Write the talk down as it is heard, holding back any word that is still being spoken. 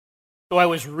So I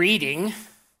was reading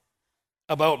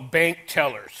about bank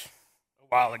tellers a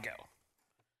while ago,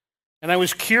 and I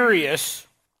was curious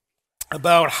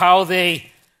about how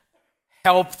they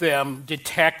help them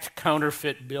detect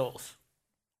counterfeit bills.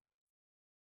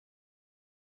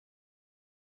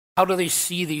 How do they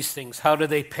see these things? How do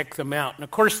they pick them out? And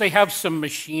of course, they have some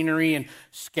machinery and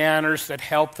scanners that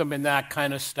help them in that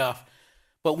kind of stuff.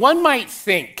 But one might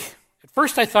think, at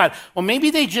first I thought, well, maybe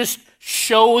they just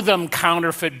show them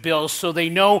counterfeit bills so they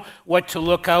know what to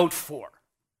look out for.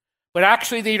 But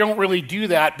actually, they don't really do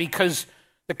that because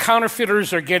the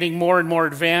counterfeiters are getting more and more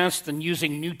advanced and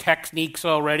using new techniques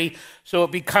already, so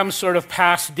it becomes sort of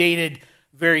past dated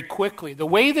very quickly. The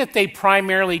way that they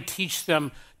primarily teach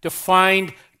them to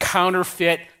find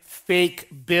counterfeit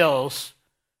fake bills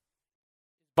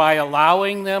by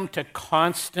allowing them to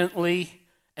constantly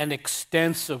and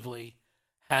extensively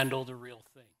handle the real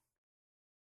thing.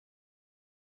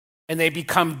 And they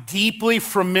become deeply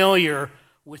familiar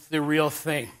with the real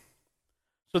thing.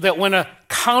 So that when a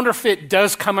counterfeit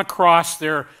does come across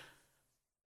their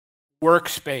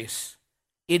workspace,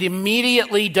 it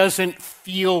immediately doesn't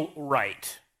feel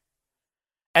right.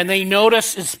 And they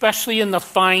notice, especially in the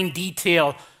fine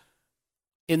detail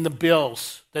in the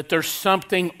bills, that there's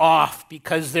something off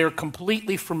because they're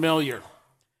completely familiar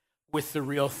with the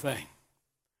real thing.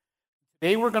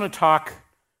 Today we're going to talk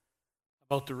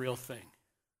about the real thing.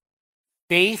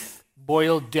 Faith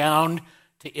boiled down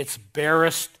to its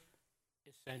barest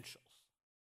essentials.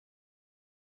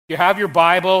 If you have your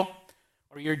Bible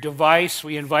or your device,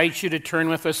 we invite you to turn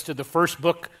with us to the first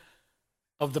book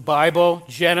of the Bible,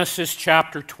 Genesis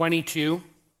chapter 22.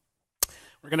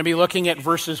 We're going to be looking at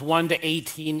verses 1 to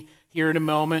 18 here in a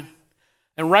moment.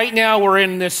 And right now we're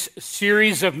in this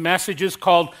series of messages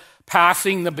called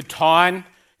Passing the Baton.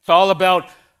 It's all about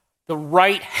the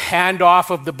right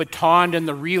handoff of the baton in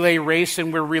the relay race,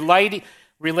 and we're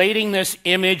relating this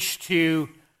image to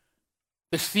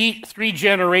the three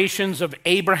generations of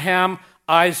Abraham,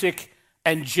 Isaac,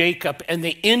 and Jacob, and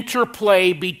the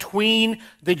interplay between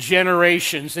the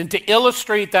generations. And to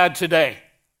illustrate that today,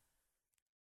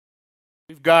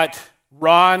 we've got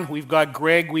Ron, we've got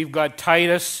Greg, we've got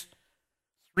Titus,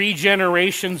 three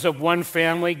generations of one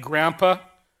family, Grandpa,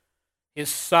 his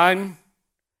son,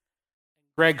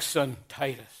 Greg's son,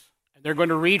 Titus. And they're going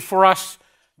to read for us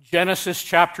Genesis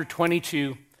chapter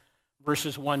 22,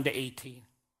 verses 1 to 18.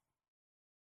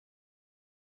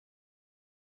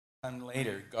 Time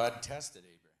later, God tested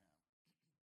Abraham.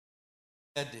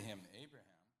 He said to him, Abraham,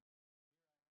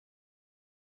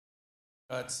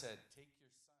 God said, take your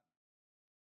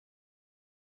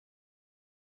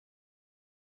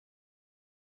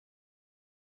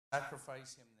son,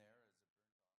 sacrifice him there as a burnt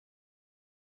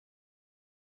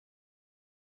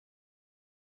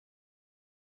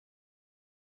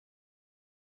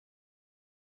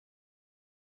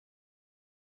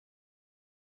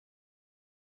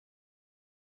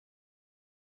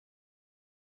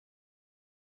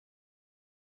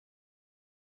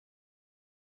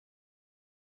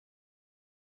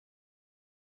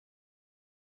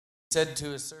He said to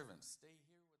his servants, stay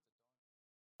here with the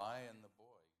donkey, I and the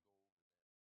boy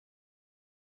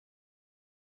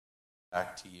go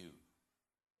back to you.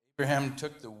 Abraham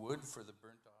took the wood for the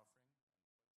burnt offering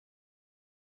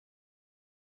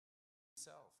and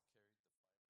himself carried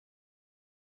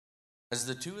the fire. As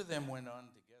the two of them went on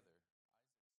together,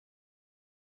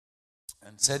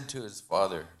 and said to his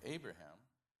father, Abraham,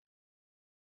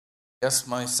 yes,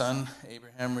 my son,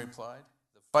 Abraham replied,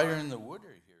 the fire and the wood are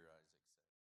here.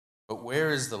 But where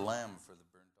is the lamb for the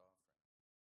burnt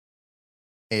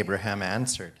offering? Abraham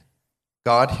answered,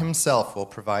 God himself will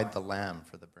provide the lamb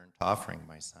for the burnt offering,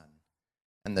 my son.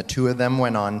 And the two of them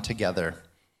went on together.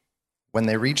 When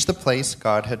they reached the place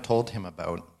God had told him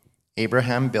about,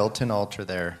 Abraham built an altar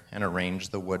there and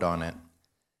arranged the wood on it.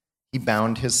 He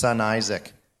bound his son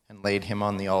Isaac and laid him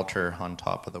on the altar on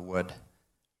top of the wood.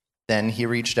 Then he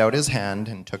reached out his hand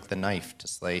and took the knife to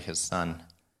slay his son.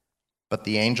 But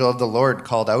the angel of the Lord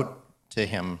called out to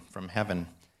him from heaven,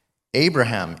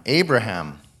 Abraham,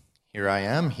 Abraham. Here I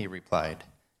am, he replied.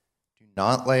 Do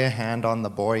not lay a hand on the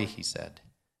boy, he said.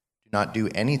 Do not do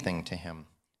anything to him.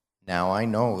 Now I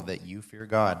know that you fear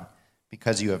God,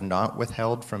 because you have not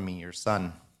withheld from me your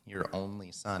son, your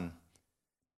only son.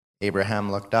 Abraham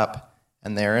looked up,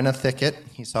 and there in a thicket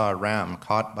he saw a ram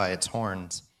caught by its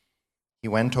horns. He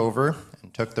went over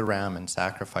and took the ram and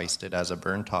sacrificed it as a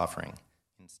burnt offering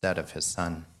instead of his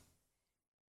son.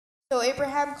 So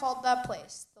Abraham called that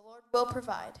place, the Lord will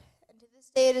provide. And to this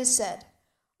day it is said,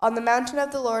 on the mountain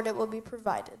of the Lord it will be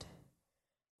provided.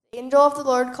 The angel of the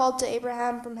Lord called to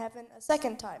Abraham from heaven a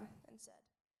second time and said,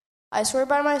 I swear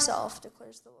by myself,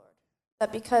 declares the Lord,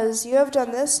 that because you have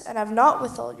done this and have not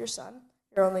withheld your son,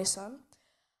 your only son,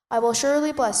 I will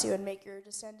surely bless you and make your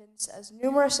descendants as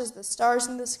numerous as the stars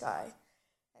in the sky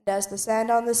and as the sand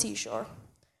on the seashore.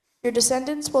 Your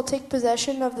descendants will take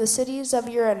possession of the cities of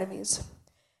your enemies,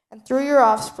 and through your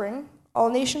offspring,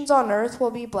 all nations on earth will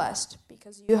be blessed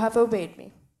because you have obeyed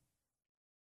me.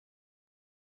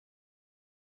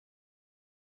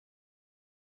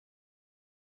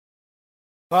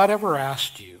 God ever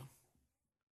asked you to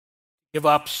give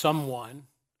up someone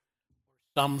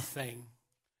or something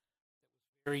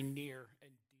very near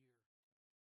and dear?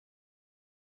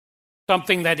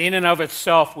 Something that in and of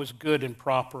itself was good and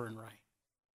proper and right.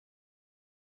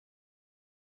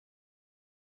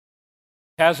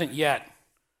 It hasn't yet.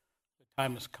 The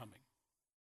time is coming.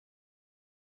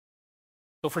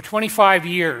 So for 25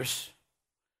 years,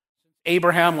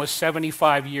 Abraham was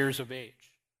 75 years of age.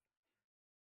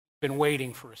 Been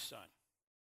waiting for a son.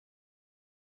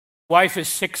 Wife is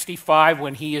 65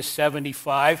 when he is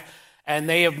 75, and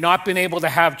they have not been able to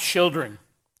have children,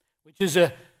 which is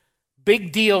a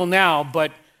big deal now,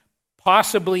 but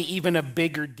possibly even a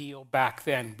bigger deal back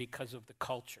then because of the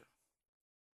culture.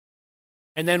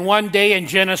 And then one day in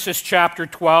Genesis chapter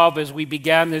 12, as we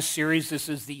began this series, this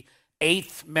is the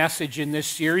 8th message in this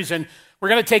series, and we're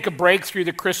going to take a break through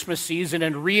the Christmas season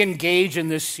and re-engage in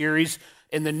this series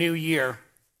in the new year.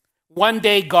 One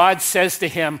day God says to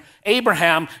him,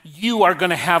 Abraham, you are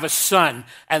going to have a son,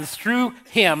 and through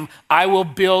him I will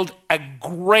build a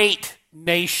great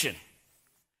nation.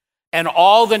 And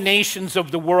all the nations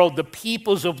of the world, the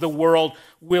peoples of the world,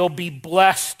 will be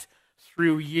blessed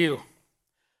through you.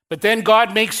 But then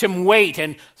God makes him wait,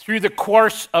 and through the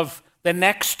course of the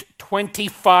next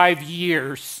 25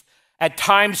 years, at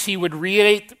times he would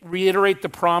reiterate the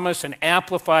promise and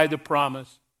amplify the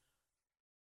promise.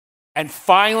 And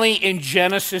finally, in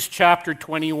Genesis chapter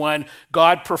 21,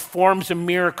 God performs a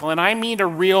miracle. And I mean a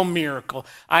real miracle.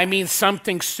 I mean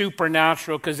something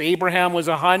supernatural, because Abraham was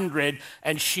 100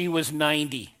 and she was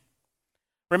 90.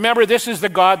 Remember, this is the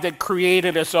God that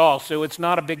created us all, so it's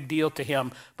not a big deal to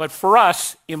him. But for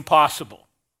us, impossible.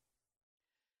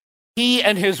 He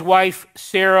and his wife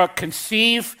Sarah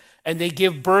conceive, and they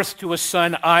give birth to a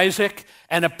son, Isaac.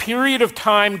 And a period of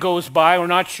time goes by, we're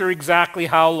not sure exactly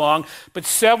how long, but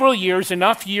several years,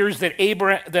 enough years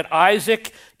that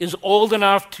Isaac is old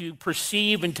enough to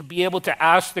perceive and to be able to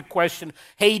ask the question,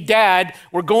 hey, Dad,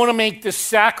 we're going to make this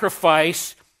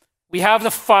sacrifice. We have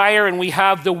the fire and we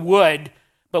have the wood,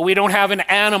 but we don't have an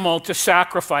animal to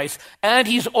sacrifice. And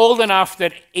he's old enough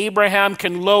that Abraham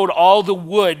can load all the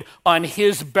wood on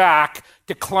his back,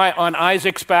 on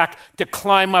Isaac's back, to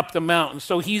climb up the mountain.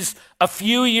 So he's a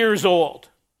few years old.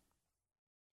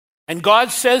 And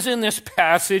God says in this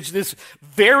passage, this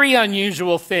very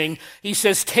unusual thing, he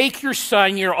says, take your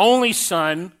son, your only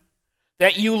son,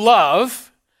 that you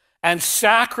love, and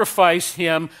sacrifice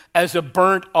him as a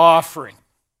burnt offering.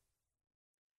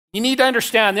 You need to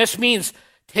understand, this means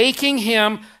taking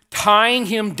him, tying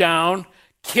him down,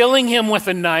 killing him with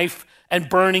a knife, and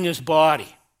burning his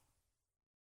body.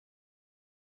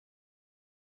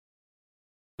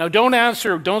 Now,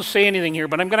 don't say anything here,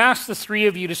 but I'm going to ask the three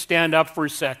of you to stand up for a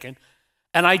second.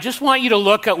 And I just want you to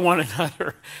look at one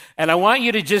another. And I want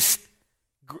you to just,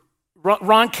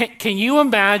 Ron, can you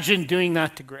imagine doing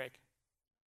that to Greg?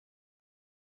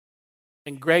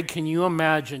 And Greg, can you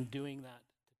imagine doing that?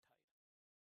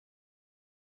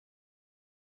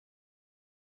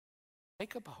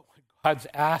 Think about what God's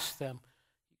asked them.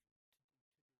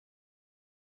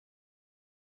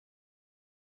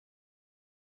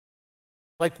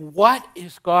 Like, what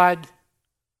is God?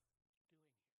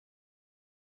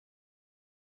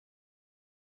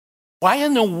 Why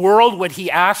in the world would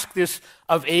he ask this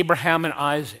of Abraham and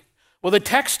Isaac? Well, the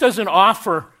text doesn't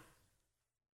offer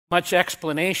much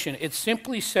explanation. It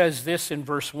simply says this in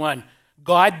verse 1.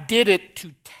 God did it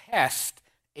to test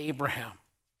Abraham.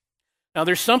 Now,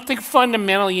 there's something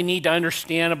fundamental you need to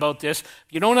understand about this. If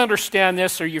you don't understand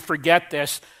this or you forget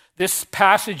this, this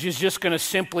passage is just going to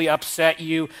simply upset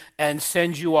you and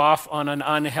send you off on an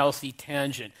unhealthy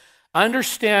tangent.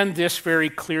 Understand this very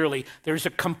clearly. There's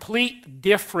a complete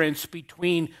difference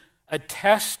between a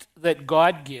test that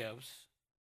God gives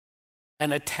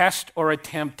and a test or a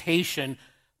temptation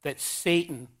that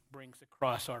Satan brings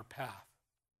across our path.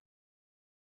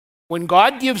 When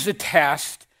God gives a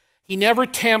test, he never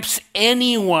tempts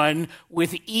anyone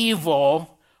with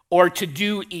evil or to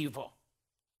do evil.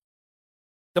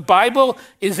 The Bible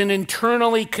is an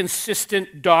internally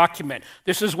consistent document.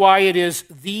 This is why it is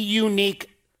the unique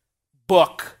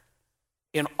book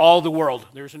in all the world.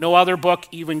 There's no other book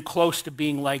even close to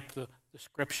being like the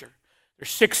Scripture.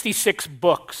 There's 66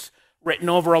 books written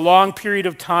over a long period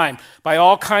of time by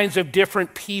all kinds of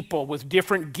different people with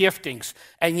different giftings,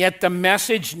 and yet the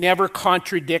message never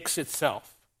contradicts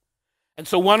itself. And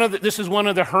so this is one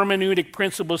of the hermeneutic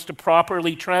principles to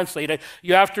properly translate it.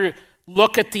 You have to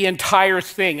look at the entire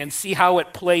thing and see how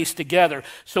it plays together.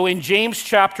 So in James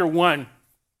chapter 1,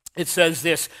 it says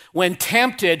this: when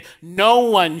tempted, no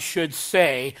one should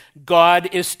say, God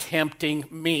is tempting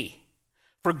me.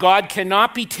 For God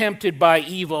cannot be tempted by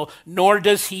evil, nor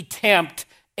does he tempt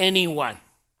anyone.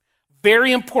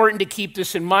 Very important to keep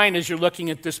this in mind as you're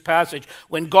looking at this passage.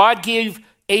 When God gave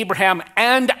Abraham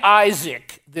and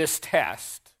Isaac this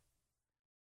test,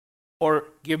 or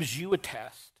gives you a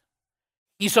test,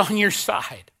 he's on your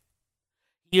side.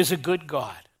 He is a good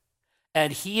God.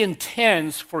 And he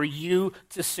intends for you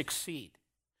to succeed.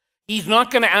 He's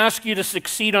not going to ask you to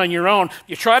succeed on your own. If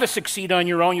you try to succeed on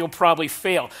your own, you'll probably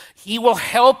fail. He will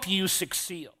help you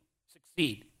succeed.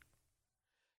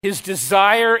 His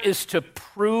desire is to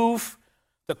prove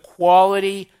the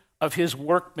quality of his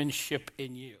workmanship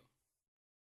in you.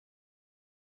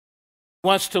 He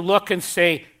wants to look and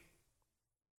say,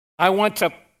 I want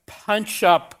to punch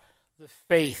up the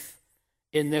faith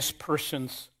in this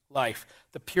person's life,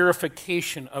 the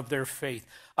purification of their faith.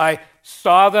 I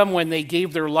saw them when they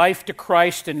gave their life to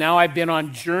Christ, and now I've been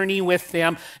on journey with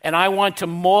them, and I want to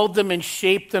mold them and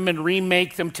shape them and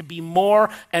remake them to be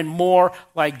more and more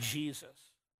like Jesus.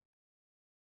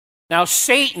 Now,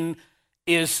 Satan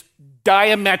is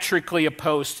diametrically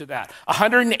opposed to that,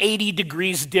 180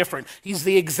 degrees different. He's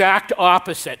the exact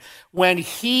opposite. When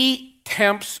he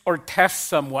tempts or tests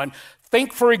someone,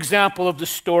 think, for example, of the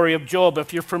story of Job.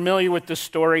 If you're familiar with the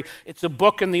story, it's a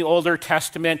book in the Older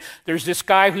Testament. There's this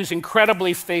guy who's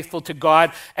incredibly faithful to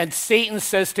God, and Satan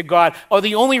says to God,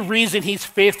 the only reason he's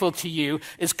faithful to you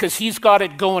is because he's got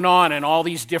it going on in all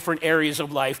these different areas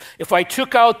of life. If I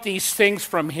took out these things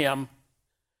from him,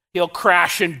 he'll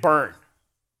crash and burn.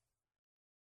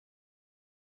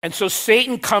 And so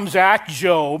Satan comes at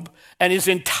Job, and his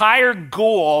entire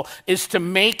goal is to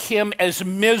make him as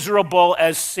miserable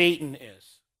as Satan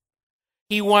is.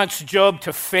 He wants Job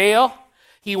to fail.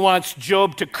 He wants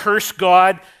Job to curse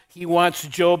God. He wants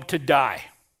Job to die.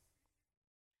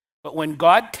 But when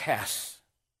God tests,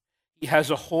 he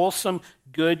has a wholesome,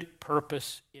 good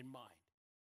purpose in mind.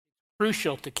 It's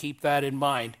crucial to keep that in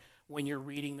mind when you're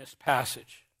reading this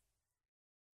passage.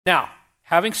 Now,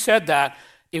 having said that,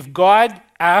 if God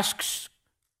asks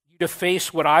you to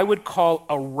face what I would call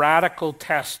a radical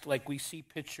test, like we see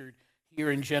pictured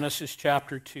here in Genesis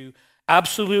chapter 2,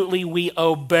 absolutely we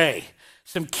obey.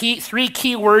 Three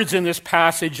key words in this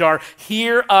passage are,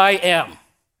 here I am.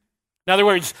 In other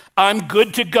words, I'm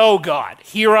good to go, God.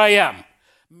 Here I am.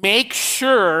 Make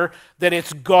sure that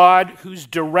it's God who's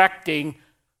directing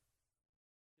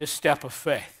this step of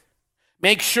faith.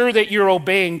 Make sure that you're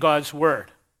obeying God's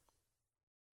word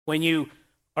when you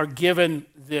are given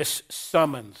this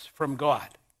summons from God.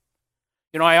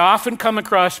 I often come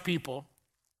across people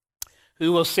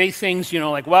who will say things,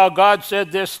 like, well, God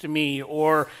said this to me,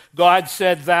 or God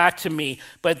said that to me.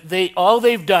 But all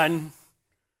they've done,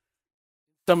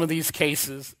 some of these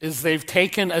cases, is they've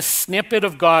taken a snippet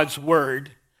of God's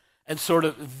word and sort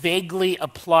of vaguely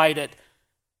applied it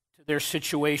to their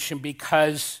situation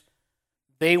because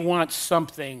they want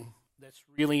something that's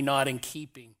really not in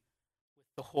keeping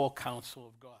the whole counsel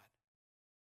of God.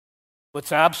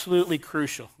 What's absolutely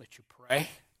crucial, that you pray,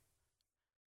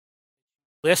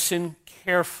 listen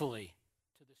carefully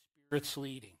to the Spirit's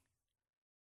leading,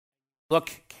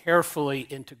 look carefully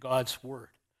into God's word.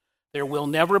 There will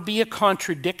never be a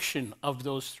contradiction of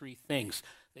those three things.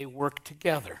 They work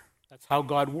together. That's how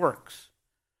God works.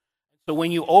 So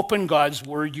when you open God's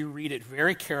word, you read it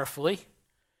very carefully.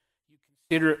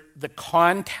 Consider the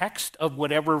context of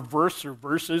whatever verse or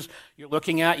verses you're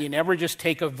looking at. You never just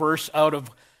take a verse out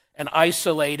of and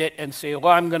isolate it and say,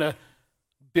 well, I'm going to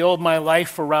build my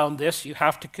life around this. You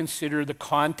have to consider the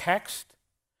context.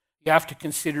 You have to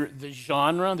consider the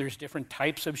genre. There's different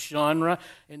types of genre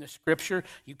in the scripture.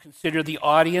 You consider the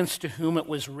audience to whom it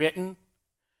was written.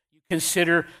 You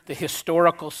consider the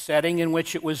historical setting in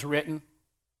which it was written.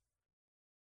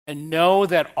 And know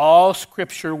that all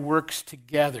scripture works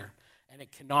together. And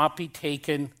it cannot be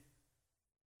taken.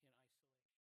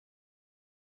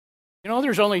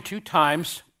 There's only 2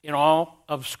 times in all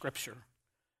of Scripture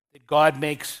that God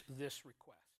makes this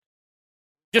request.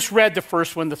 Just read the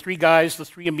first one, the 3 guys, the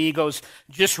 3 amigos,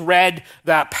 just read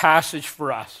that passage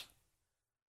for us.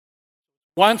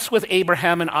 Once with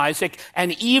Abraham and Isaac,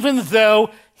 and even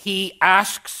though he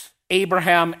asks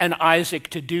Abraham and Isaac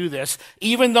to do this,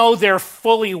 even though they're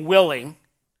fully willing,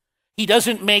 he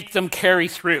doesn't make them carry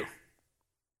through.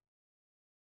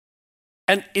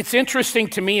 And it's interesting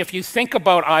to me, if you think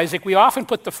about Isaac, we often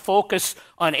put the focus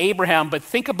on Abraham, but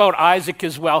think about Isaac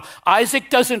as well. Isaac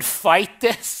doesn't fight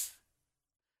this.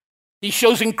 He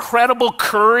shows incredible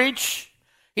courage.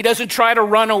 He doesn't try to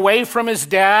run away from his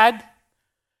dad.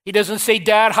 He doesn't say,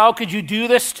 "Dad, how could you do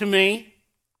this to me?"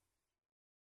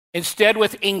 Instead,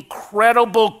 with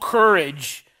incredible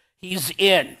courage, he's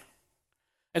in.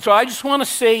 And so I just want to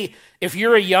say, if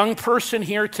you're a young person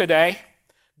here today,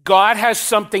 God has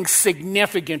something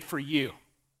significant for you.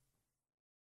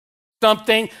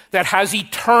 Something that has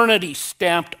eternity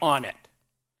stamped on it.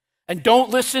 And don't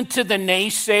listen to the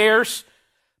naysayers.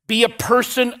 Be a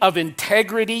person of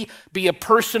integrity. Be a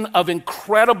person of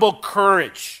incredible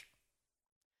courage.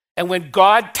 And when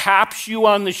God taps you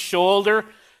on the shoulder,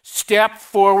 step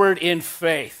forward in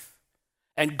faith.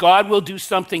 And God will do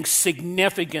something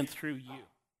significant through you.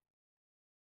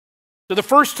 So the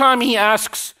first time he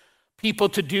asks people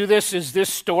to do this is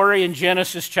this story in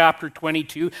Genesis chapter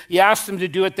 22. He asks them to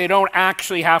do it. They don't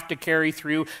actually have to carry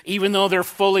through, even though they're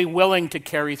fully willing to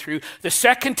carry through. The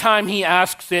second time he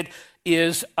asks it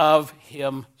is of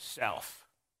himself,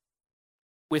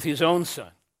 with his own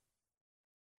son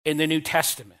in the New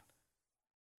Testament.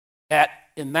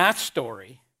 In that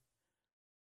story,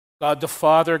 God the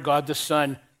Father, God the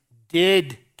Son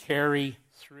did carry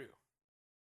through.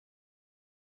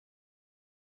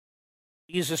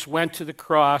 Jesus went to the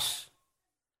cross,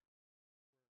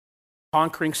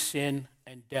 conquering sin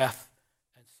and death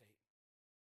and Satan.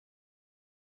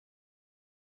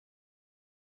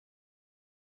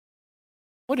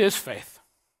 What is faith?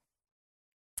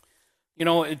 You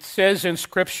know, it says in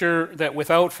Scripture that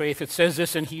without faith, it says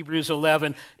this in Hebrews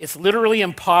 11, it's literally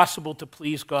impossible to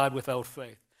please God without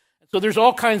faith. So there's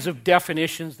all kinds of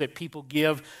definitions that people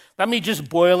give. Let me just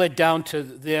boil it down to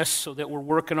this so that we're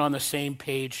working on the same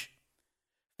page.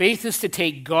 Faith is to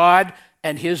take God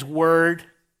and his word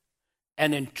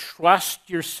and entrust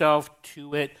yourself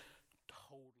to it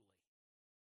totally.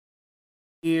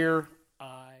 Here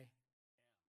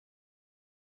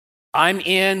I'm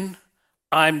in.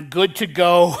 I'm good to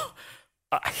go.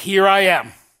 Here I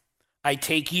am. I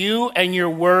take you and your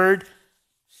word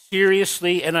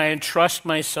seriously, and I entrust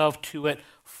myself to it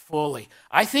fully.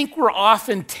 I think we're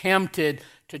often tempted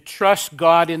to trust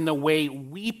God in the way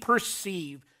we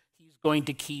perceive he's going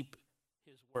to keep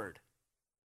his word.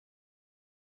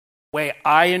 The way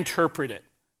I interpret it.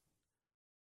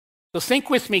 So think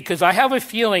with me, because I have a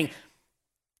feeling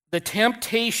the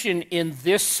temptation in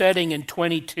this setting in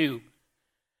 22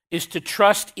 is to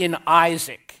trust in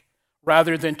Isaac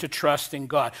rather than to trust in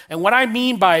God. And what I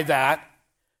mean by that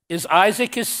is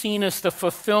Isaac is seen as the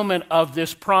fulfillment of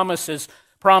this promise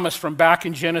from back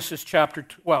in Genesis chapter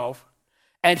 12.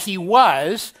 And he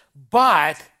was,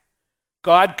 but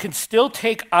God can still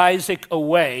take Isaac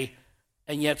away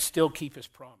and yet still keep his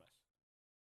promise.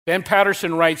 Ben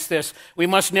Patterson writes this: we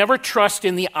must never trust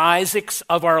in the Isaacs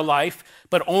of our life,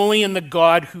 but only in the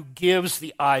God who gives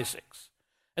the Isaacs.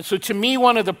 And so to me,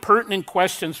 one of the pertinent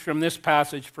questions from this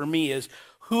passage for me is,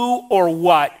 who or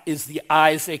what is the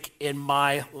Isaac in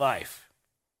my life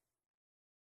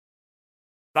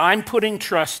that I'm putting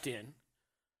trust in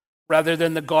rather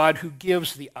than the God who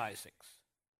gives the Isaacs?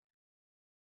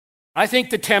 I think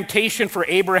the temptation for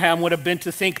Abraham would have been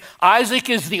to think Isaac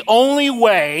is the only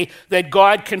way that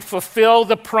God can fulfill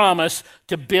the promise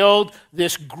to build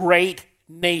this great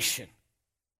nation.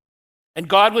 And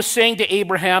God was saying to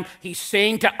Abraham, he's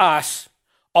saying to us,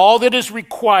 all that is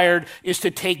required is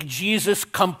to take Jesus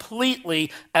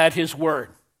completely at his word.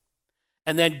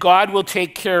 And then God will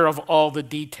take care of all the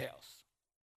details.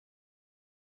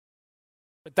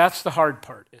 But that's the hard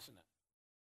part, isn't it?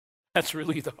 That's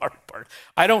really the hard part.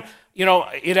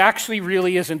 It actually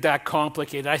really isn't that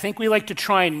complicated. I think we like to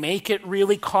try and make it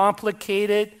really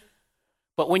complicated.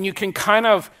 But when you can kind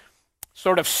of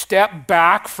sort of step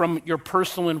back from your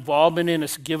personal involvement in a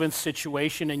given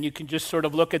situation and you can just sort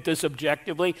of look at this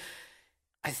objectively,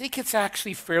 I think it's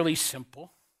actually fairly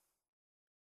simple,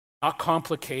 not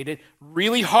complicated,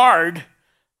 really hard,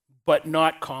 but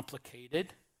not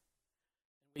complicated.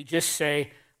 We just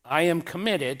say, I am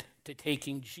committed to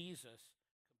taking Jesus,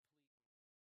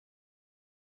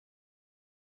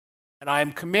 and I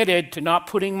am committed to not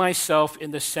putting myself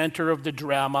in the center of the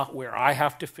drama where I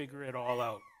have to figure it all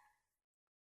out.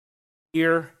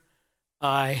 Here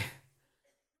I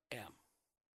am.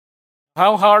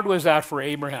 How hard was that for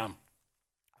Abraham?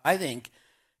 I think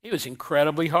it was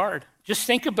incredibly hard. Just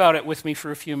think about it with me for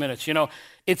a few minutes. You know,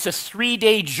 it's a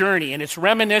 3-day journey, and it's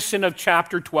reminiscent of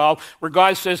chapter 12, where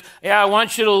God says, I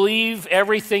want you to leave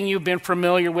everything you've been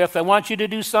familiar with. I want you to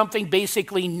do something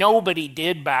basically nobody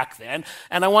did back then,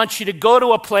 and I want you to go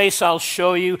to a place I'll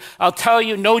show you. I'll tell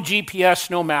you, no GPS,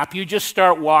 no map. You just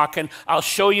start walking. I'll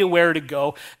show you where to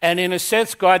go. And in a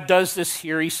sense, God does this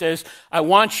here. He says, I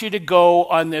want you to go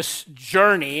on this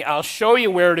journey. I'll show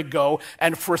you where to go.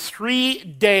 And for 3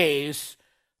 days,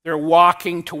 they're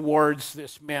walking towards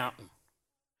this mountain.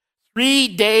 3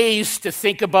 days to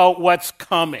think about what's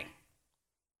coming.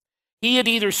 He had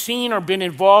either seen or been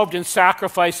involved in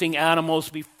sacrificing animals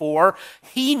before.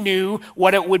 He knew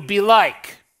what it would be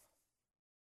like.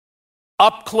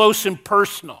 Up close and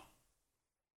personal.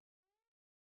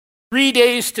 3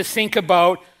 days to think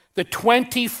about the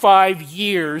 25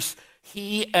 years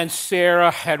he and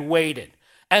Sarah had waited,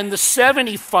 and the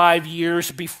 75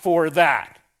 years before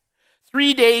that.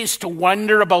 3 days to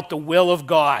wonder about the will of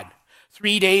God.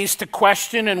 3 days to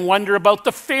question and wonder about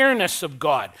the fairness of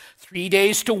God. 3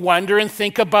 days to wonder and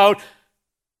think about,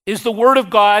 is the Word of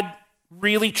God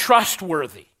really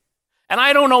trustworthy? And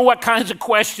I don't know what kinds of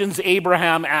questions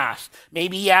Abraham asked.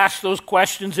 Maybe he asked those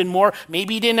questions and more.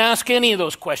 Maybe he didn't ask any of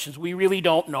those questions. We really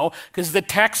don't know, because the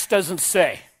text doesn't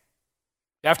say.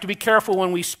 You have to be careful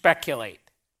when we speculate.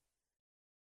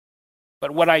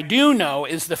 But what I do know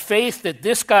is the faith that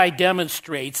this guy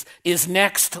demonstrates is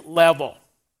next level.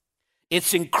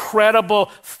 It's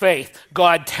incredible faith.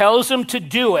 God tells him to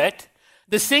do it.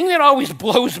 The thing that always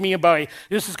blows me about it,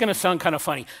 this is going to sound kind of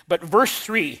funny, but verse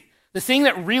 3, the thing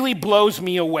that really blows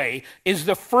me away is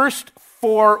the first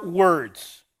 4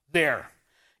 words there.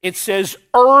 It says,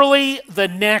 early the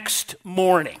next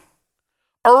morning.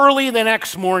 Early the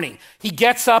next morning. He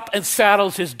gets up and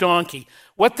saddles his donkey.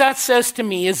 What that says to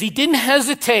me is he didn't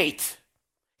hesitate.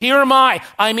 Here am I.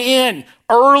 I'm in.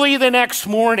 Early the next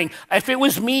morning. If it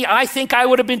was me, I think I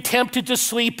would have been tempted to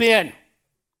sleep in.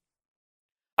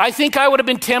 I think I would have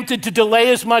been tempted to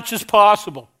delay as much as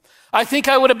possible. I think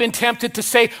I would have been tempted to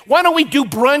say, why don't we do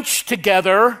brunch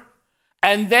together,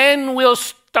 and then we'll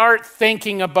start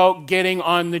thinking about getting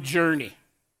on the journey.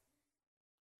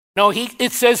 No,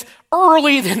 it says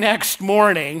early the next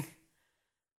morning,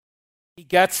 he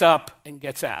gets up and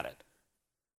gets at it.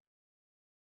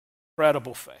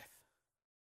 Incredible faith.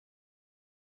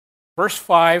 Verse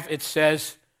 5, it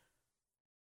says,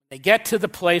 they get to the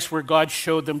place where God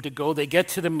showed them to go. They get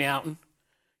to the mountain.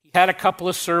 He had a couple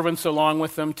of servants along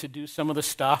with them to do some of the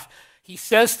stuff. He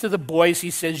says to the boys, he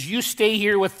says, you stay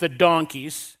here with the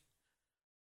donkeys.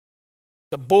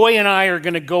 The boy and I are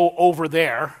going to go over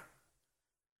there.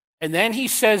 And then he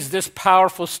says this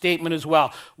powerful statement as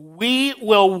well. We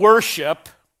will worship,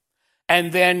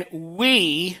 and then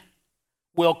we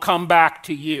will come back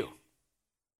to you.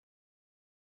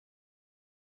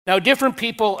 Now, different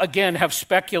people, again, have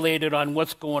speculated on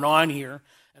what's going on here.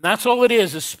 And that's all it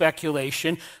is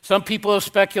speculation. Some people have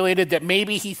speculated that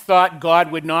maybe he thought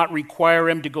God would not require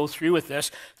him to go through with this.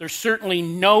 There's certainly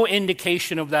no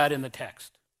indication of that in the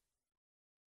text.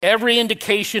 Every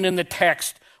indication in the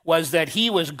text was that he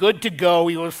was good to go,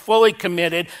 he was fully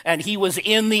committed, and he was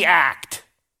in the act.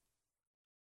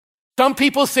 Some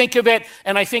people think of it,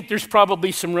 and I think there's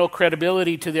probably some real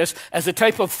credibility to this, as a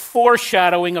type of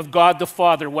foreshadowing of God the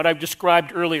Father, what I've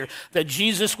described earlier, that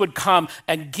Jesus would come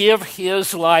and give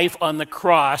his life on the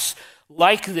cross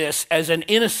like this as an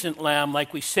innocent lamb,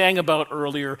 like we sang about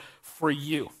earlier, for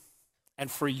you and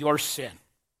for your sin.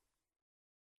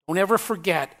 Don't ever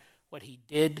forget what he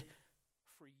did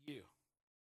for you.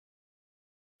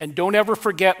 And don't ever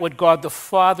forget what God the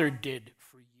Father did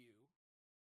for you,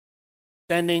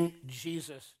 sending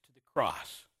Jesus to the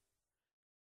cross.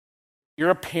 If you're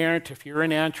a parent, if you're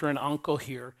an aunt or an uncle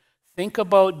here, think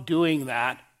about doing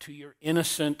that to your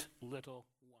innocent little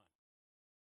one.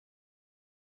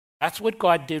 That's what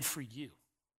God did for you.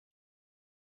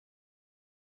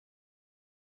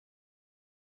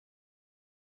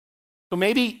 So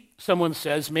maybe someone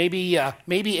says, maybe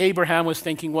Abraham was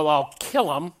thinking, well, I'll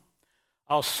kill him,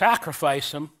 I'll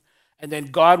sacrifice him, and then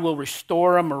God will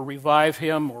restore him or revive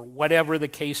him or whatever the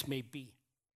case may be.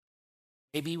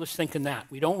 Maybe he was thinking that.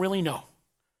 We don't really know,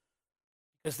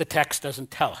 because the text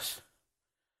doesn't tell us.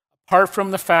 Apart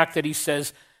from the fact that he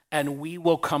says, and we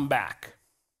will come back.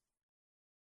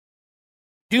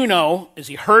 What you know is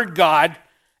he heard God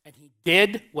and he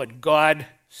did what God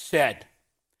said.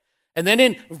 And then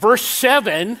in verse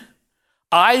 7,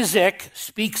 Isaac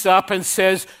speaks up and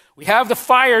says, we have the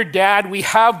fire, Dad, we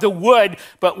have the wood,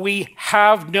 but we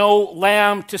have no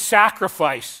lamb to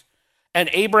sacrifice. And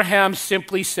Abraham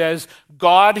simply says,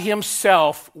 God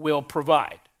himself will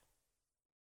provide.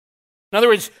 In other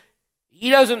words, He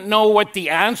doesn't know what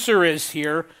the answer is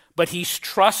here, but he's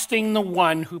trusting the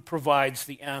one who provides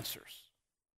the answers.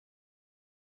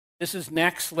 This is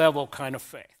next level kind of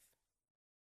faith.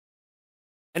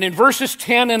 And in verses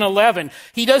 10 and 11,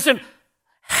 he doesn't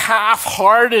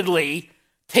half-heartedly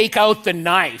take out the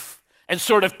knife and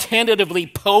sort of tentatively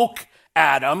poke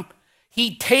at him.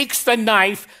 He takes the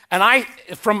knife, and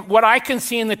from what I can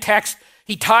see in the text,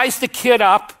 he ties the kid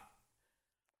up,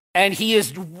 and he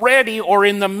is ready or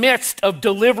in the midst of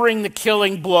delivering the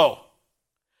killing blow.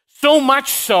 So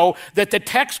much so that the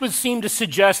text would seem to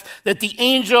suggest that the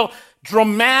angel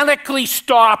dramatically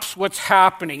stops what's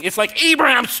happening. It's like,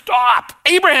 Abraham, stop!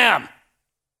 Abraham!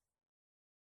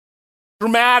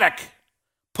 Dramatic.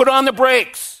 Put on the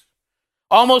brakes.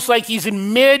 Almost like he's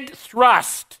in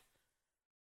mid-thrust.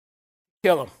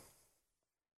 Kill him.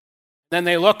 Then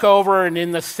they look over, and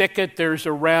in the thicket, there's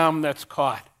a ram that's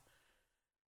caught.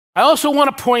 I also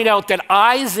want to point out that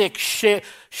Isaac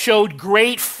showed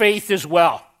great faith as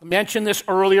well. I mentioned this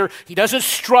earlier. He doesn't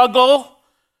struggle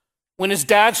when his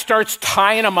dad starts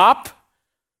tying him up.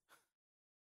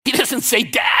 He doesn't say,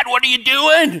 Dad, what are you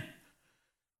doing?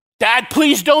 Dad,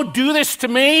 please don't do this to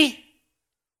me.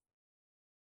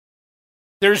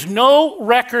 There's no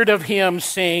record of him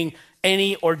saying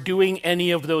any or doing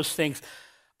any of those things.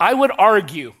 I would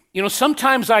argue,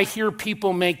 sometimes I hear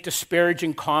people make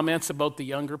disparaging comments about the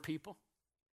younger people.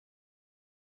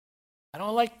 I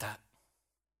don't like that.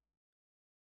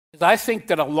 Because I think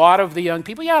that a lot of the young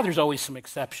people, there's always some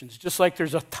exceptions, just like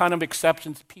there's a ton of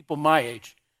exceptions to people my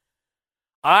age.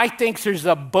 I think there's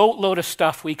a boatload of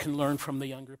stuff we can learn from the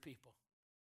younger people.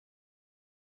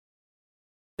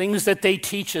 Things that they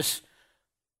teach us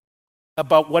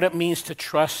about what it means to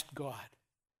trust God.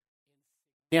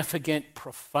 Significant,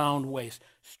 profound ways,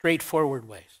 straightforward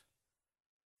ways.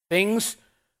 Things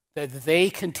that they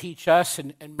can teach us,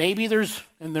 and maybe there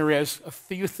is a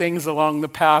few things along the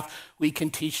path we can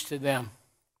teach to them.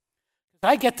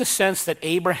 I get the sense that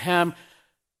Abraham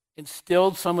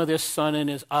instilled some of this son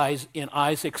in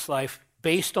Isaac's life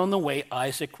based on the way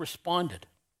Isaac responded.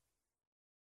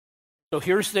 So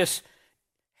here's this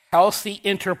healthy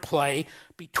interplay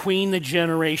between the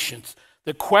generations.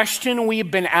 The question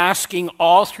we've been asking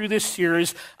all through this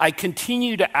series, I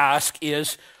continue to ask,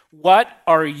 is what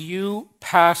are you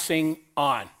passing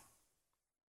on?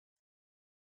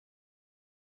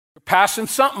 You're passing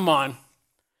something on.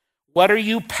 What are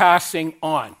you passing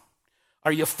on?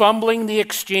 Are you fumbling the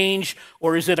exchange,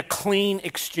 or is it a clean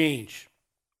exchange?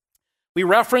 We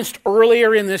referenced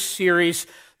earlier in this series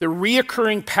the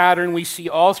reoccurring pattern we see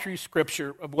all through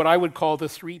Scripture of what I would call the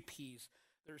 3 Ps.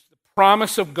 There's the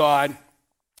promise of God,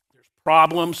 there's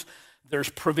problems, there's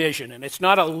provision. And it's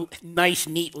not a nice,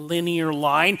 neat, linear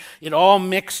line. It all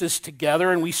mixes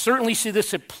together, and we certainly see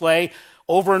this at play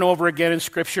over and over again in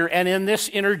Scripture and in this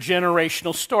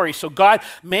intergenerational story. So God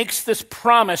makes this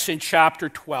promise in chapter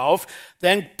 12,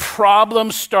 then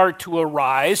problems start to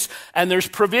arise, and there's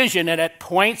provision. And at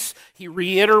points, he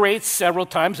reiterates several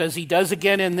times, as he does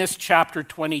again in this chapter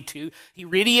 22. He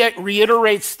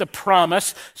reiterates the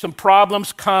promise. Some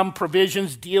problems come,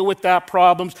 provisions deal with that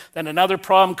problems. Then another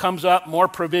problem comes up, more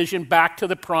provision, back to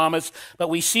the promise. But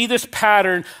we see this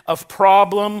pattern of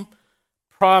promise,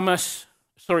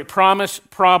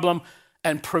 problem,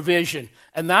 and provision.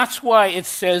 And that's why it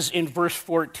says in verse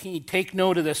 14, take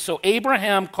note of this. So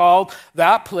Abraham called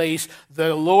that place,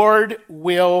 the Lord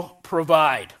will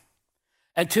provide.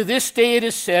 And to this day it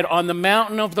is said, on the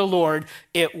mountain of the Lord,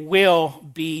 it will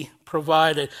be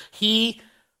provided. He,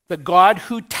 the God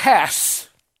who tests,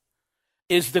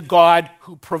 is the God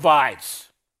who provides.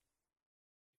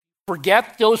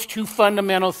 Forget those two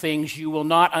fundamental things, you will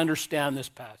not understand this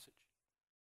passage.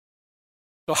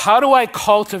 So how do I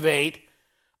cultivate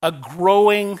a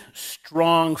growing,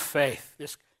 strong faith,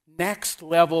 this next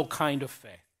level kind of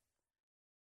faith?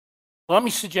 Well, let me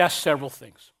suggest several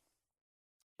things.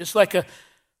 I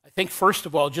think first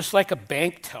of all, just like a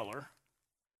bank teller,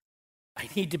 I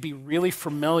need to be really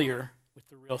familiar with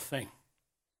the real thing.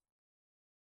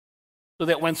 So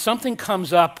that when something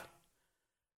comes up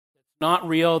that's not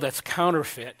real, that's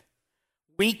counterfeit,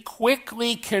 we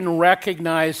quickly can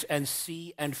recognize and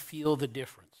see and feel the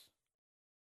difference.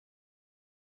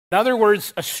 In other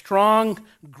words, a strong,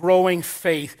 growing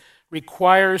faith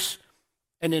requires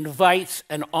and invites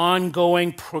an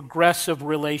ongoing, progressive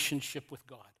relationship with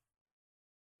God.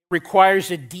 It requires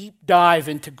a deep dive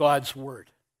into God's Word.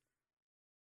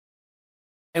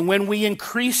 And when we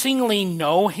increasingly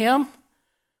know Him,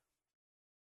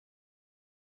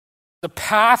 the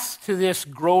path to this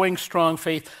growing, strong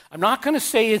faith, I'm not going to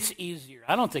say it's easier.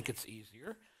 I don't think it's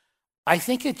easier. I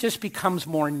think it just becomes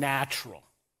more natural.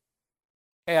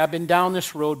 Hey, I've been down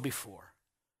this road before,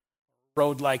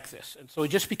 road like this. And so it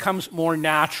just becomes more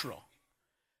natural.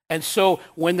 And so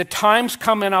when the time's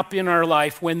coming up in our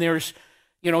life, when there's,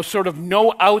 sort of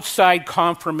no outside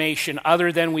confirmation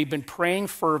other than we've been praying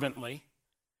fervently,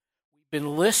 we've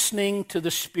been listening to the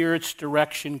Spirit's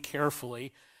direction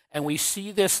carefully, and we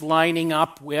see this lining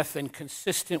up with and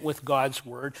consistent with God's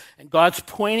word, and God's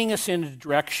pointing us in a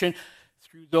direction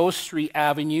through those three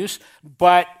avenues,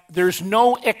 but there's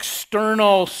no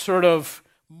external sort of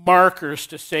markers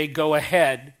to say, go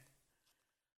ahead.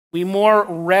 We more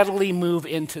readily move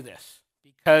into this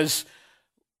because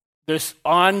this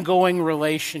ongoing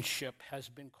relationship has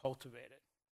been cultivated.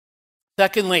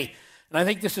 Secondly, and I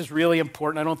think this is really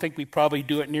important, I don't think we probably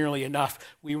do it nearly enough,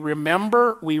 we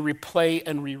remember, we replay,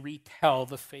 and we retell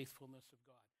the faithfulness of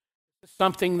God. This is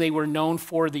something they were known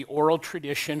for, the oral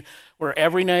tradition, where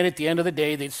every night at the end of the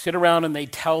day, they'd sit around and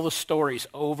they'd tell the stories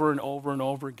over and over and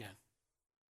over again.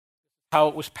 How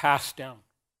it was passed down.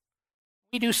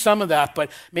 We do some of that,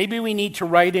 but maybe we need to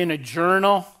write in a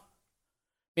journal.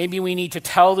 Maybe we need to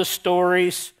tell the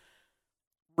stories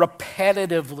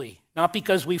repetitively, not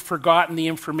because we've forgotten the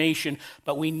information,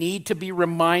 but we need to be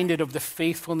reminded of the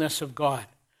faithfulness of God.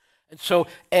 And so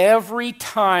every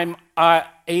time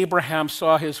Abraham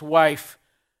saw his wife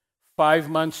 5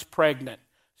 months pregnant,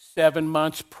 7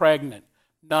 months pregnant,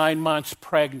 9 months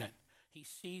pregnant, he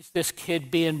sees this kid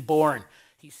being born.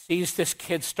 He sees this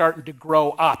kid starting to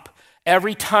grow up.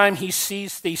 Every time he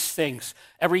sees these things,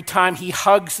 every time he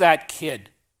hugs that kid,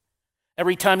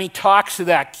 every time he talks to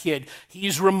that kid,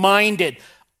 he's reminded,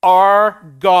 our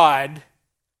God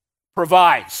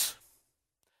provides.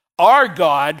 Our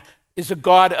God is a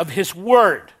God of his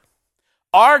word.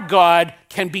 Our God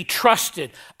can be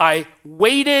trusted. I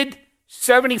waited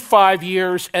 75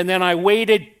 years and then I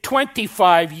waited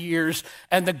 25 years,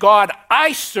 and the God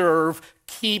I serve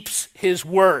keeps his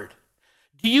word.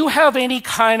 Do you have any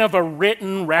kind of a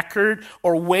written record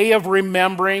or way of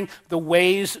remembering the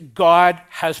ways God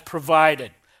has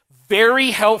provided?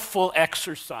 Very helpful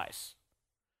exercise.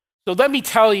 So let me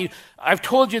tell you, I've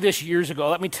told you this years ago,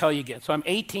 let me tell you again. So I'm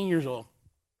 18 years old,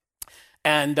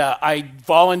 and I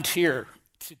volunteer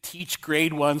to teach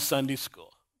grade 1 Sunday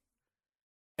school.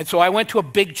 And so I went to a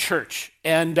big church,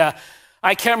 and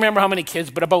I can't remember how many kids,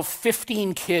 but about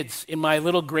 15 kids in my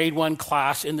little grade 1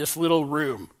 class in this little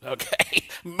room, okay?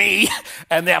 Me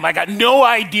and them. I got no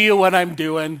idea what I'm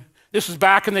doing. This was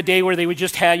back in the day where they would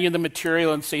just hand you the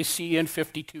material and say, see you in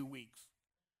 52 weeks.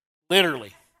 Literally.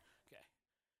 Okay.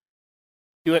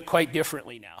 Do it quite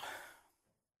differently now.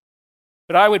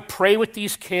 But I would pray with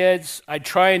these kids. I'd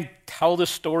try and tell the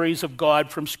stories of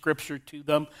God from Scripture to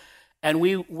them. And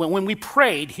when we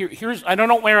prayed, here's I don't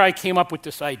know where I came up with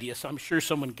this idea, so I'm sure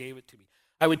someone gave it to me.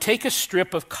 I would take a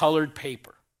strip of colored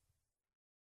paper,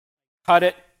 cut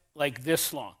it like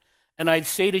this long, and I'd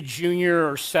say to Junior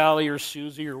or Sally or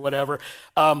Susie or whatever,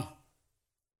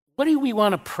 what do we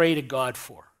want to pray to God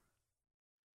for?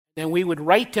 Then we would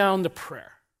write down the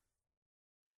prayer.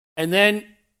 And then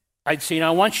I'd say,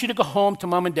 now I want you to go home to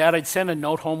Mom and Dad. I'd send a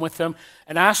note home with them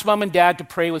and ask Mom and Dad to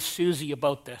pray with Susie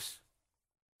about this.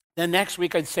 Then next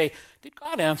week I'd say, did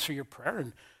God answer your prayer?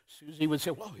 And Susie would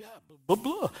say, well, yeah, blah,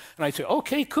 blah, blah. And I'd say,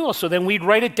 okay, cool. So then we'd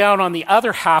write it down on the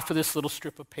other half of this little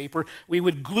strip of paper. We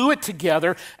would glue it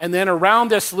together, and then around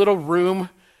this little room,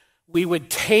 we would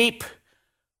tape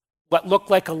what looked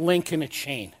like a link in a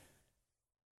chain.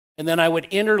 And then I would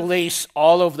interlace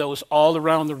all of those all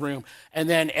around the room. And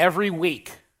then every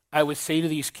week I would say to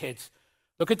these kids,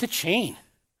 look at the chain.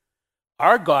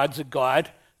 Our God's a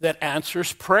God that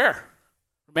answers prayer.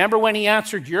 Remember when he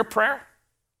answered your prayer?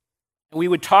 And we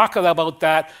would talk about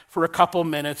that for a couple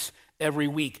minutes every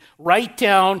week. Write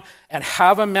down and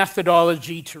have a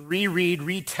methodology to reread,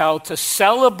 retell, to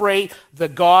celebrate the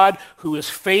God who is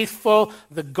faithful,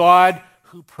 the God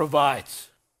who provides.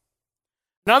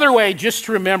 Another way, just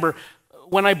to remember,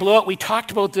 when I blow it, we talked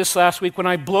about this last week, when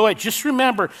I blow it, just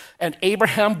remember, and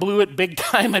Abraham blew it big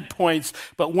time at points,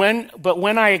 but when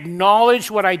I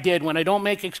acknowledge what I did, when I don't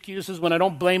make excuses, when I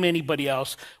don't blame anybody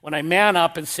else, when I man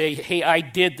up and say, hey, I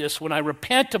did this, when I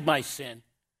repent of my sin,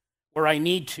 where I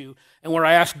need to, and where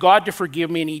I ask God to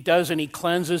forgive me, and he does, and he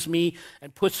cleanses me,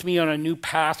 and puts me on a new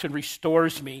path, and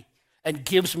restores me, and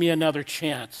gives me another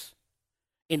chance.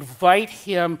 Invite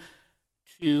him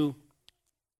to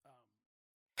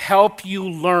help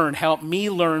me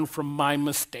learn from my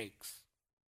mistakes.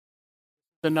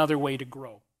 Another way to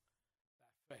grow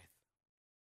faith.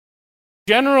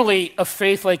 Generally, a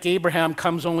faith like Abraham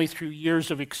comes only through years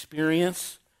of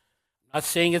experience. I'm not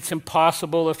saying it's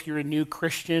impossible if you're a new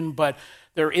Christian, but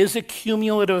there is a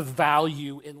cumulative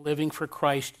value in living for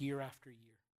Christ year after year.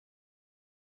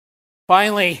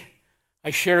 Finally, I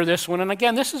share this one. And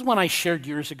again, this is one I shared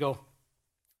years ago.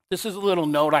 This is a little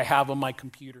note I have on my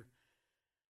computer.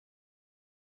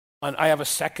 I have a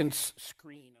second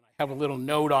screen, and I have a little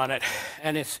note on it.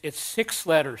 And it's 6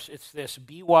 letters. It's this,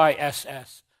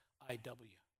 B-Y-S-S-I-W.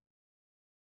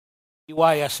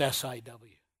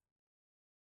 B-Y-S-S-I-W.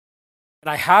 And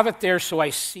I have it there so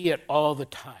I see it all the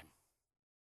time.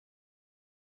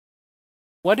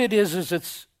 What it is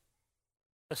it's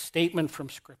a statement from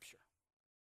Scripture.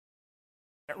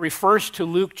 It refers to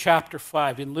Luke chapter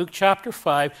 5. In Luke chapter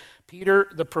 5, Peter,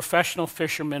 the professional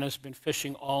fisherman, has been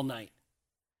fishing all night.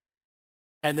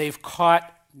 And they've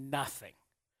caught nothing.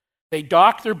 They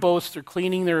dock their boats, they're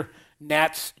cleaning their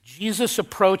nets. Jesus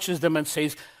approaches them and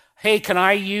says, hey, can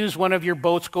I use one of your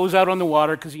boats? Goes out on the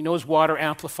water because he knows water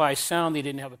amplifies sound. They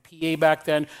didn't have a PA back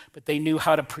then, but they knew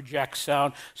how to project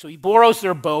sound. So he borrows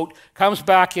their boat, comes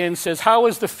back in, says, how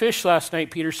was the fish last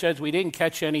night? Peter says, we didn't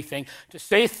catch anything. To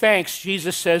say thanks,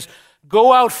 Jesus says,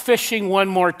 go out fishing one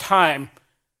more time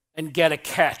and get a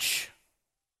catch.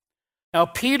 Now,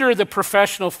 Peter, the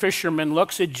professional fisherman,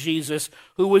 looks at Jesus,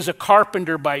 who was a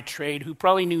carpenter by trade, who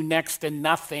probably knew next to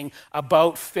nothing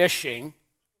about fishing,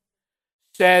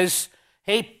 says,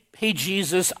 hey,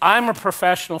 Jesus, I'm a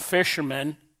professional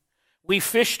fisherman. We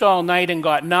fished all night and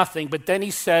got nothing. But then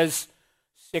he says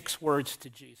 6 words to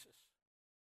Jesus.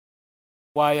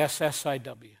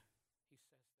 Y-S-S-I-W.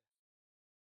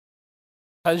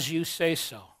 Because you say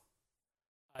so,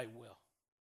 I will.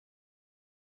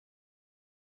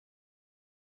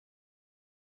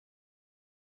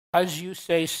 Because you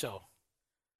say so,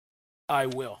 I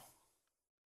will.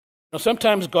 Now,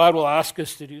 sometimes God will ask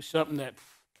us to do something that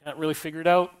can't really figure it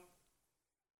out.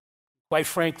 Quite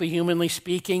frankly, humanly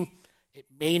speaking, it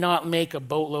may not make a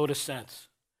boatload of sense.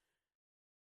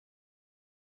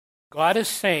 God is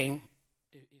saying,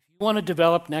 if you want to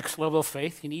develop next level of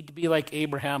faith, you need to be like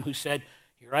Abraham, who said,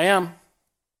 here I am.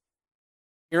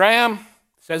 Here I am.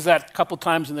 It says that a couple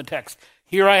times in the text.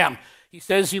 Here I am. He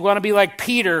says you want to be like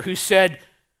Peter, who said,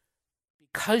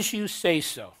 because you say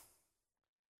so,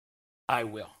 I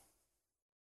will.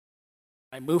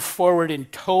 I move forward in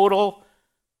total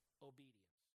obedience.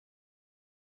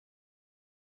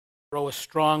 Grow a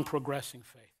strong, progressing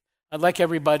faith. I'd like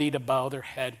everybody to bow their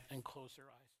head and close their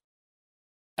eyes.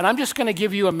 And I'm just going to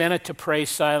give you a minute to pray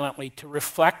silently, to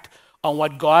reflect on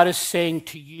what God is saying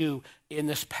to you in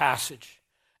this passage.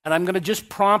 And I'm going to just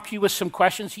prompt you with some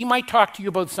questions. He might talk to you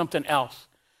about something else.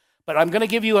 But I'm going to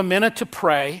give you a minute to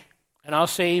pray, and I'll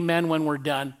say amen when we're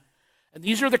done. And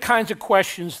these are the kinds of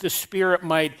questions the Spirit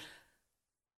might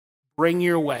bring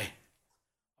your way.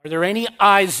 Are there any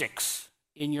Isaacs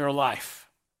in your life?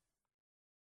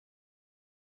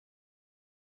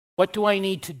 What do I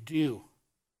need to do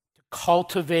to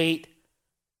cultivate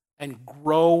and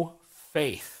grow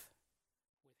faith?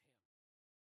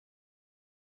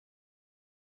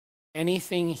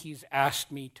 Anything he's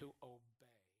asked me to obey.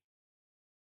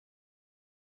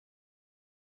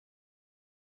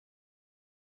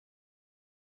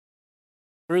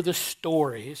 Through the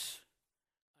stories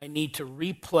I need to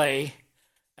replay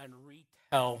and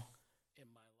retell in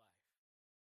my life.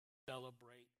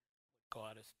 Celebrate what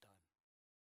God has done.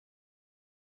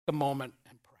 Take a moment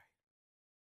and pray.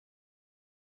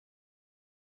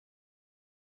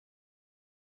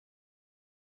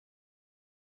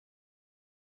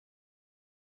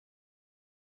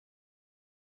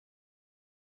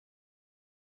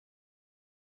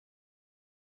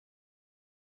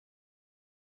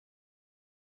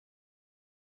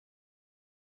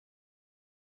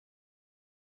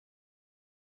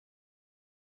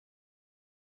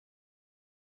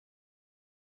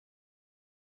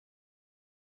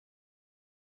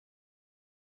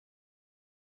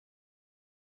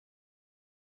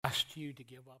 Asked you to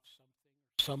give up something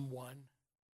or someone.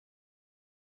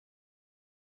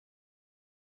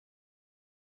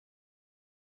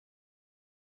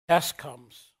 Test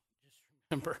comes. Just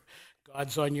remember,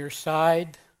 God's on your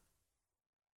side.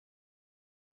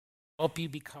 Help you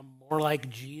become more like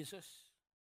Jesus.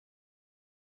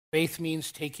 Faith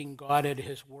means taking God at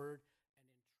his word.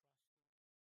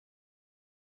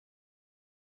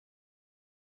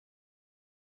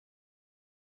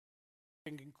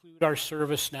 And conclude our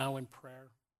service now in prayer.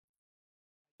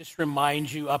 Just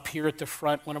remind you, up here at the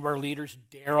front, one of our leaders,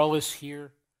 Daryl, is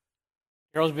here.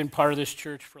 Daryl's been part of this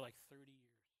church for like 30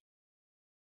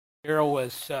 years. Daryl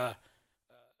was a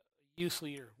youth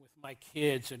leader with my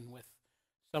kids and with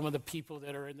some of the people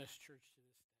that are in this church to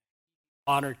this day.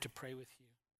 Honored to pray with you.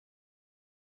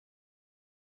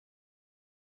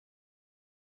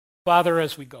 Father,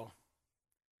 as we go,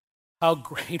 how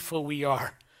grateful we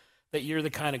are that you're the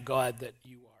kind of God that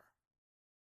you are.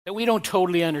 that we don't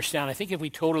totally understand. I think if we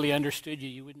totally understood you,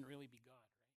 you wouldn't really be God.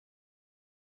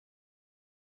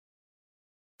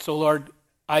 So, Lord,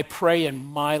 I pray in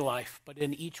my life, but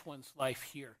in each one's life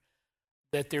here,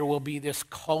 that there will be this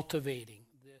cultivating,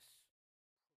 this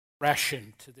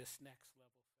progression to this next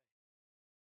level.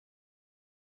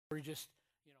 We're just,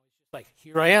 it's just like,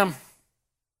 here I am.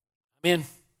 I'm in.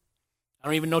 I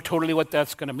don't even know totally what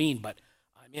that's going to mean, but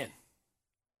I'm in.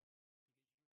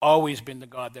 Always been the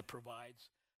God that provides,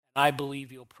 and I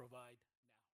believe you'll provide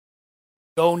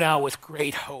now. Go now with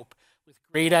great hope, with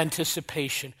great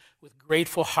anticipation, with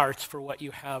grateful hearts for what you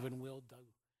have and will do.